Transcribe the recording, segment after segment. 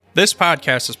This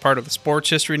podcast is part of the Sports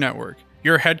History Network,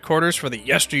 your headquarters for the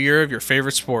yesteryear of your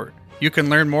favorite sport. You can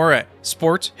learn more at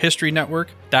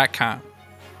sportshistorynetwork.com.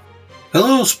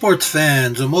 Hello, sports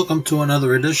fans, and welcome to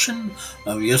another edition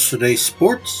of Yesterday's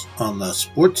Sports on the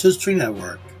Sports History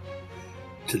Network.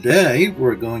 Today,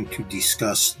 we're going to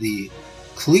discuss the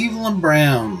Cleveland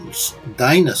Browns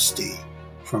Dynasty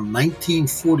from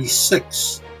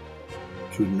 1946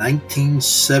 to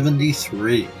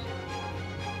 1973.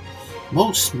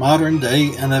 Most modern-day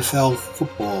NFL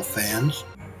football fans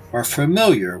are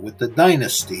familiar with the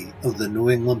dynasty of the New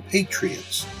England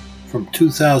Patriots from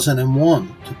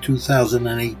 2001 to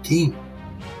 2018,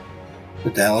 the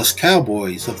Dallas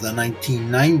Cowboys of the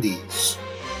 1990s,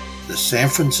 the San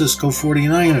Francisco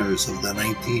 49ers of the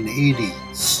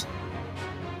 1980s,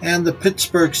 and the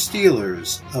Pittsburgh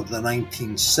Steelers of the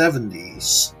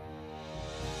 1970s.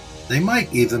 They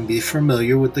might even be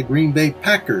familiar with the Green Bay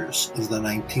Packers of the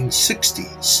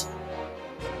 1960s.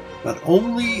 But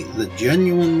only the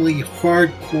genuinely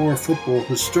hardcore football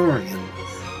historian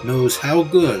knows how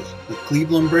good the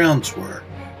Cleveland Browns were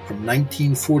from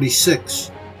 1946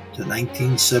 to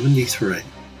 1973.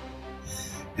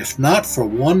 If not for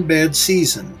one bad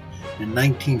season in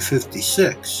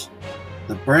 1956,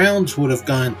 the Browns would have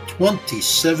gone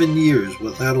 27 years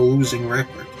without a losing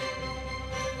record.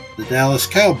 The Dallas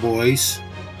Cowboys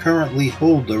currently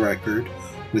hold the record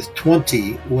with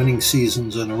 20 winning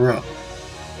seasons in a row.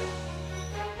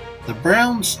 The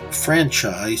Browns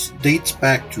franchise dates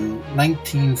back to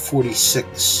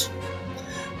 1946,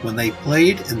 when they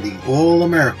played in the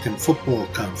All-American Football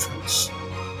Conference.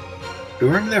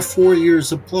 During their 4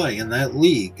 years of play in that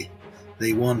league,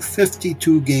 they won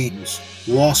 52 games,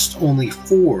 lost only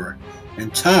 4,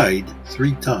 and tied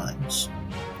 3 times.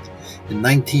 In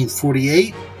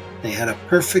 1948, they had a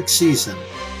perfect season,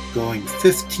 going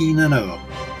 15-0.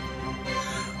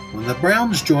 When the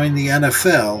Browns joined the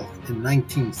NFL in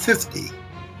 1950,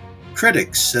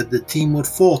 critics said the team would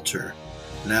falter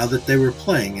now that they were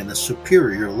playing in a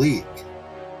superior league.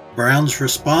 Browns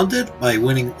responded by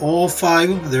winning all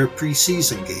 5 of their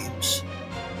preseason games.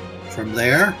 From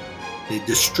there, they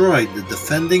destroyed the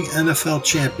defending NFL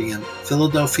champion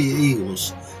Philadelphia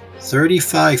Eagles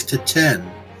 35-10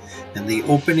 in the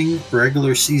opening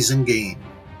regular season game.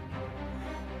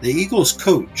 The Eagles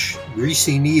coach,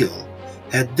 Greasy Neal,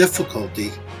 had difficulty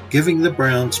giving the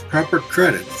Browns proper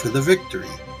credit for the victory,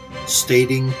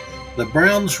 stating, "The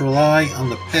Browns rely on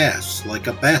the pass like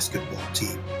a basketball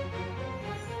team."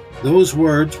 Those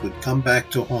words would come back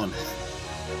to haunt him.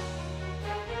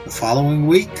 The following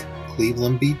week,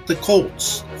 Cleveland beat the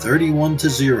Colts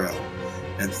 31-0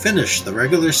 and finished the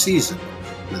regular season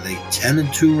with a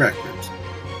 10-2 record.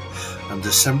 On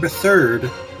December 3rd,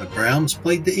 the Browns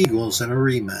played the Eagles in a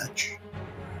rematch.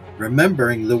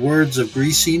 Remembering the words of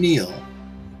Greasy Neal,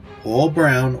 Paul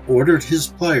Brown ordered his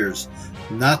players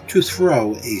not to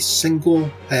throw a single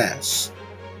pass.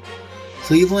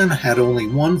 Cleveland had only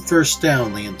 1 first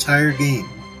down the entire game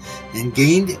and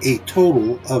gained a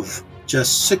total of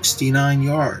just 69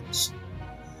 yards.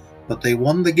 But they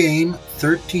won the game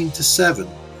 13-7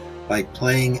 by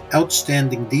playing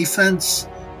outstanding defense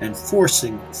and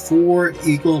forcing 4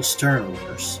 Eagles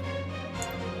turnovers.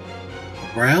 The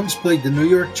Browns played the New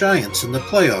York Giants in the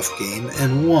playoff game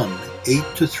and won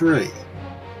 8-3.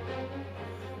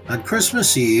 On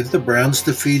Christmas Eve, the Browns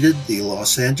defeated the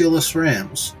Los Angeles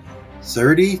Rams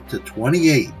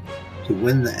 30-28 to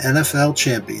win the NFL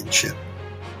championship.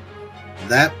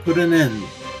 That put an end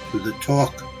to the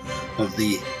talk of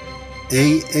the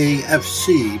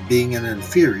AAFC being an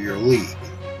inferior league.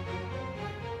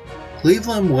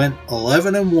 Cleveland went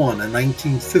 11-1 in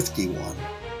 1951,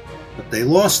 but they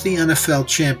lost the NFL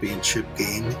championship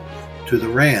game to the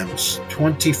Rams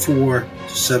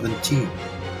 24-17.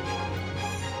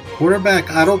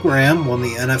 Quarterback Otto Graham won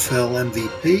the NFL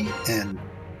MVP, and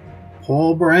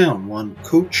Paul Brown won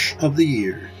Coach of the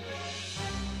Year.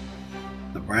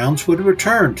 The Browns would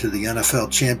return to the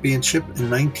NFL championship in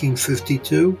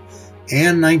 1952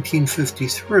 and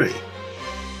 1953.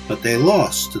 But they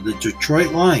lost to the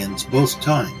Detroit Lions both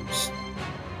times.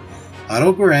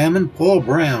 Otto Graham and Paul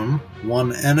Brown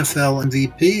won NFL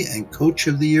MVP and Coach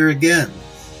of the Year again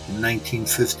in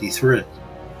 1953.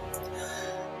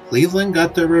 Cleveland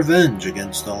got their revenge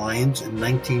against the Lions in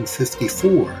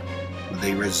 1954 with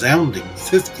a resounding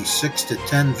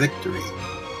 56-10 victory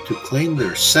to claim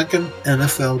their second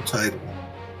NFL title.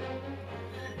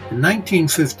 In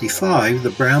 1955,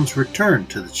 the Browns returned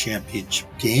to the championship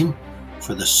game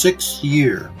for the 6th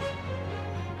year,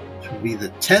 to be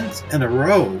the 10th in a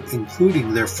row,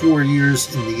 including their 4 years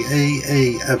in the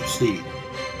AAFC.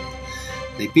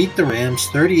 They beat the Rams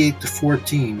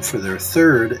 38-14 for their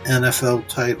third NFL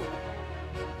title.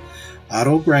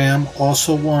 Otto Graham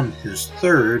also won his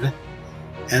third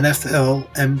NFL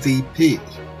MVP.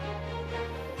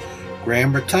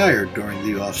 Graham retired during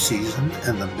the offseason,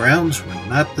 and the Browns were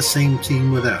not the same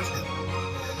team without him.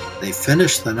 They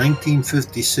finished the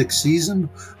 1956 season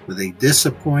with a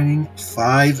disappointing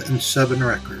 5-7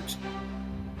 record.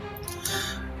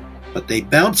 But they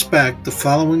bounced back the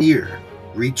following year,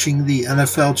 reaching the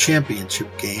NFL championship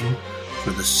game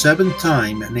for the 7th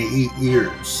time in 8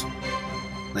 years.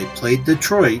 They played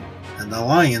Detroit, and the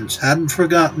Lions hadn't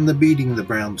forgotten the beating the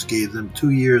Browns gave them 2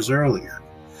 years earlier.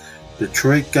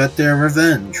 Detroit got their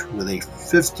revenge with a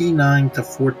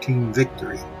 59-14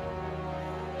 victory.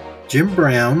 Jim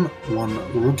Brown won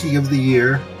Rookie of the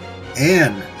Year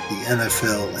and the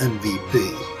NFL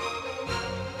MVP.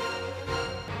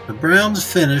 The Browns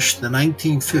finished the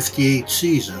 1958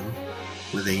 season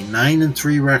with a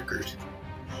 9-3 record,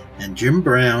 and Jim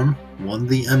Brown won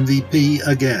the MVP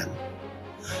again.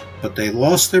 But they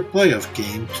lost their playoff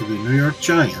game to the New York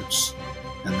Giants,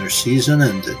 and their season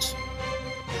ended.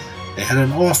 They had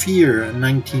an off year in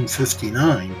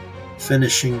 1959,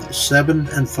 finishing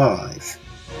 7-5.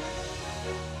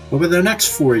 Over the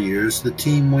next 4 years, the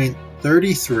team went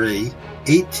 33,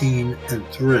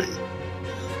 18-3,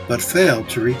 but failed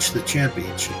to reach the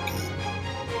championship game.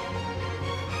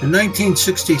 In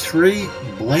 1963,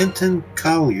 Blanton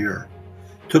Collier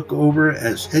took over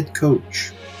as head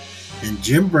coach, and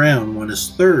Jim Brown won his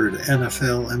third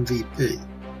NFL MVP.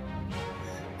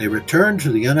 They returned to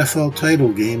the NFL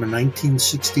title game in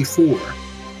 1964.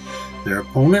 Their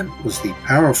opponent was the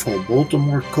powerful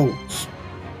Baltimore Colts,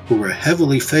 who were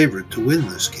heavily favored to win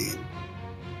this game.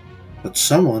 But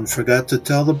someone forgot to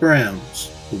tell the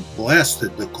Browns, who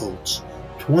blasted the Colts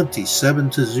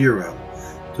 27-0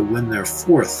 to win their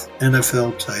 4th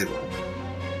NFL title.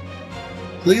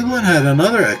 Cleveland had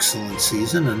another excellent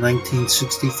season in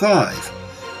 1965,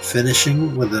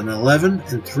 finishing with an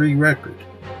 11-3 record.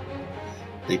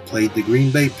 They played the Green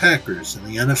Bay Packers in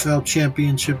the NFL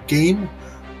championship game,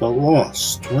 but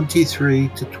lost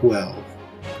 23-12.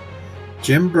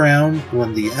 Jim Brown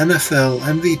won the NFL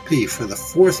MVP for the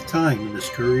 4th time in his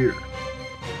career.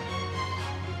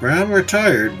 Brown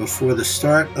retired before the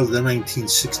start of the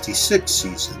 1966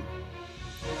 season.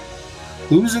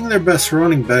 Losing their best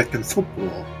running back in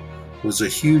football was a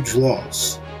huge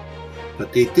loss,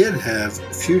 but they did have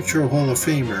future Hall of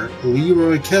Famer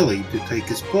Leroy Kelly to take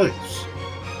his place.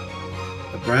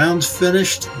 The Browns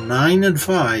finished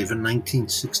 9-5 in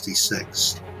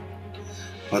 1966,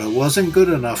 but it wasn't good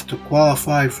enough to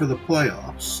qualify for the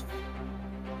playoffs.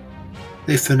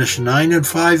 They finished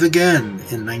 9-5 again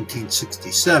in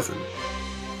 1967,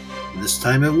 and this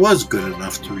time it was good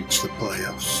enough to reach the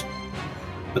playoffs.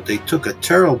 But they took a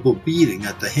terrible beating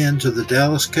at the hands of the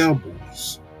Dallas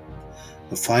Cowboys.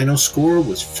 The final score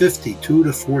was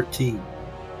 52-14.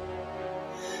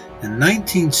 In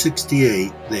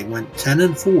 1968, they went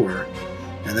 10-4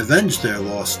 and avenged their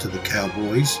loss to the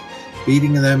Cowboys,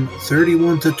 beating them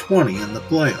 31-20 in the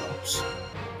playoffs.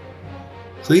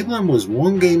 Cleveland was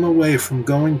one game away from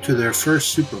going to their first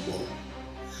Super Bowl,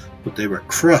 but they were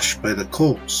crushed by the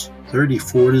Colts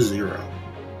 34-0.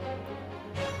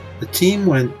 The team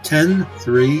went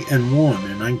 10-3-1 in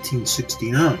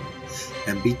 1969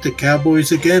 and beat the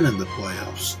Cowboys again in the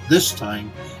playoffs, this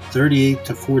time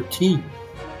 38-14.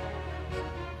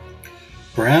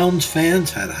 Browns fans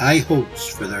had high hopes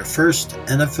for their first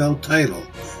NFL title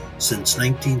since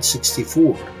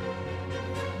 1964,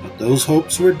 but those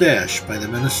hopes were dashed by the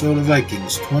Minnesota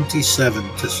Vikings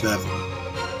 27-7.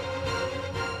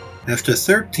 After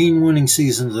 13 winning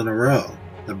seasons in a row,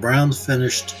 the Browns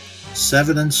finished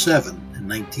 7-7 in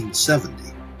 1970.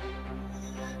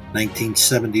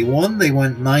 1971, they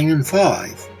went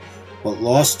 9-5, but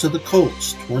lost to the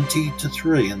Colts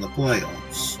 20-3 in the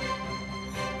playoffs.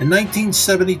 In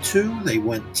 1972, they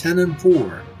went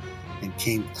 10-4 and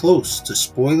came close to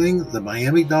spoiling the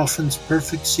Miami Dolphins'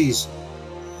 perfect season.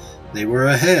 They were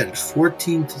ahead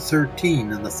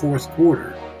 14-13 in the fourth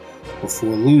quarter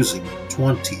before losing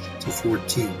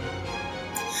 20-14.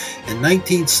 In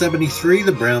 1973,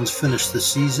 the Browns finished the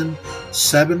season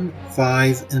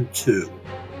 7-5-2.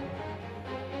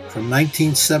 From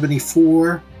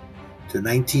 1974 to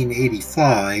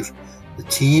 1985, the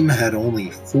team had only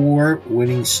 4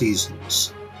 winning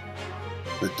seasons.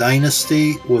 The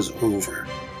dynasty was over.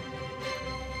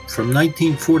 From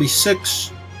 1946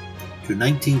 to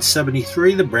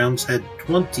 1973, the Browns had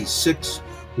 26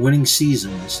 winning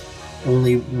seasons,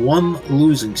 only 1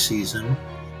 losing season,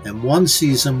 and 1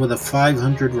 season with a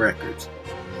 .500 record.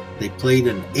 They played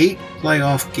in 8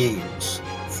 playoff games,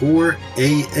 4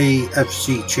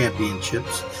 AAFC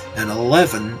championships and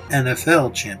 11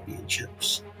 NFL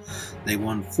championships. They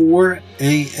won 4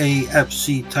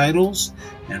 AAFC titles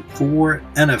and 4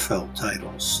 NFL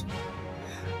titles.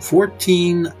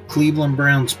 14 Cleveland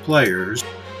Browns players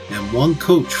and 1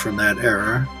 coach from that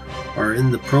era are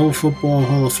in the Pro Football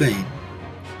Hall of Fame.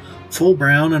 Full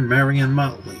Brown and Marion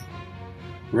Motley.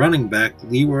 Running back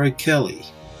Leroy Kelly.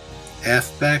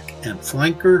 Halfback and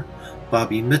flanker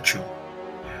Bobby Mitchell.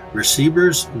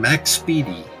 Receivers Max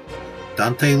Speedy,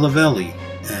 Dante Lavelli,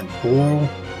 and Paul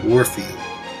Warfield.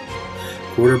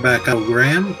 Quarterback Al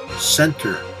Graham.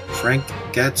 Center Frank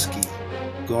Gatsky.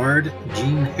 Guard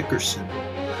Gene Hickerson.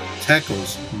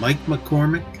 Tackles Mike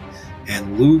McCormick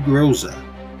and Lou Groza,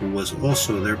 who was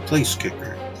also their place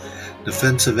kicker.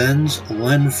 Defensive ends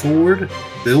Len Ford,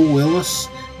 Bill Willis,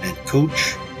 and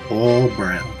Coach Paul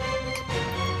Brown.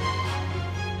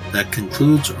 That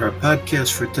concludes our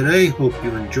podcast for today. Hope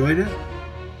you enjoyed it.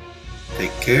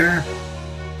 Take care,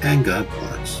 and God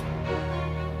bless.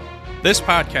 This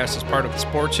podcast is part of the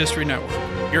Sports History Network,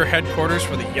 your headquarters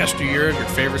for the yesteryear of your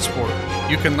favorite sport.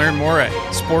 You can learn more at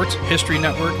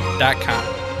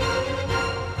sportshistorynetwork.com.